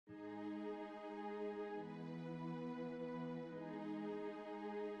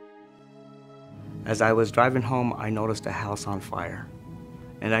As I was driving home, I noticed a house on fire.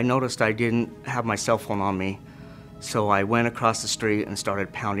 And I noticed I didn't have my cell phone on me, so I went across the street and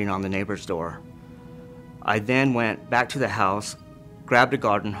started pounding on the neighbor's door. I then went back to the house, grabbed a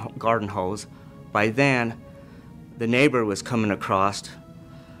garden hose. By then, the neighbor was coming across.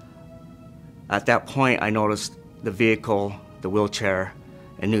 At that point, I noticed the vehicle, the wheelchair,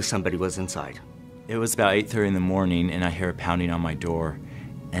 and knew somebody was inside. It was about 8:30 in the morning, and I heard pounding on my door.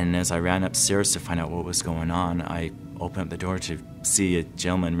 And as I ran upstairs to find out what was going on, I opened up the door to see a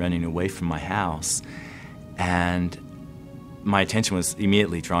gentleman running away from my house. And my attention was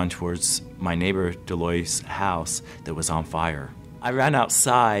immediately drawn towards my neighbor Deloy's house that was on fire. I ran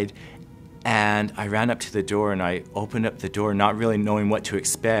outside, and I ran up to the door, and I opened up the door not really knowing what to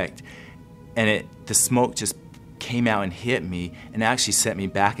expect. And the smoke just came out and hit me and actually set me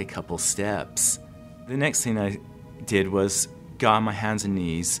back a couple steps. The next thing I did was got on my hands and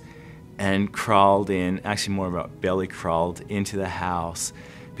knees and crawled in, actually more about belly crawled into the house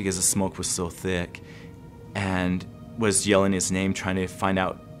because the smoke was so thick, and was yelling his name, trying to find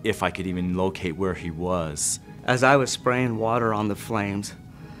out if I could even locate where he was. As I was spraying water on the flames,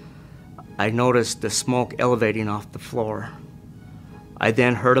 I noticed the smoke elevating off the floor. I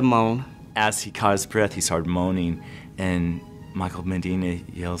then heard a moan. As he caught his breath, he started moaning, and Michael Medina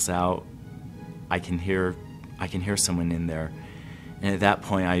yells out, I can hear someone in there. And at that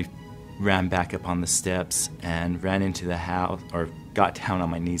point, I ran back up on the steps and ran into the house, or got down on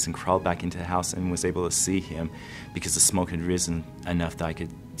my knees and crawled back into the house and was able to see him because the smoke had risen enough that I could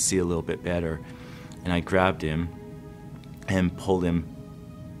see a little bit better. And I grabbed him and pulled him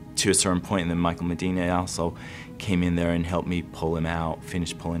to a certain point, and then Michael Medina also came in there and helped me pull him out,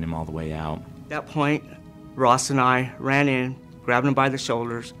 finished pulling him all the way out. At that point, Ross and I ran in, grabbed him by the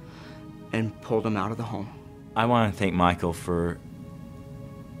shoulders, and pulled him out of the home. I want to thank Michael for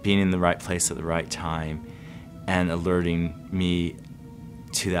being in the right place at the right time and alerting me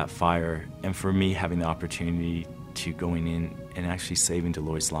to that fire, and for me having the opportunity to going in and actually saving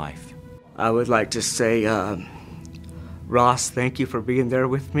Deloy's life. I would like to say, Ross, thank you for being there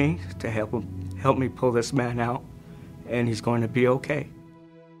with me to help me pull this man out, and he's going to be okay.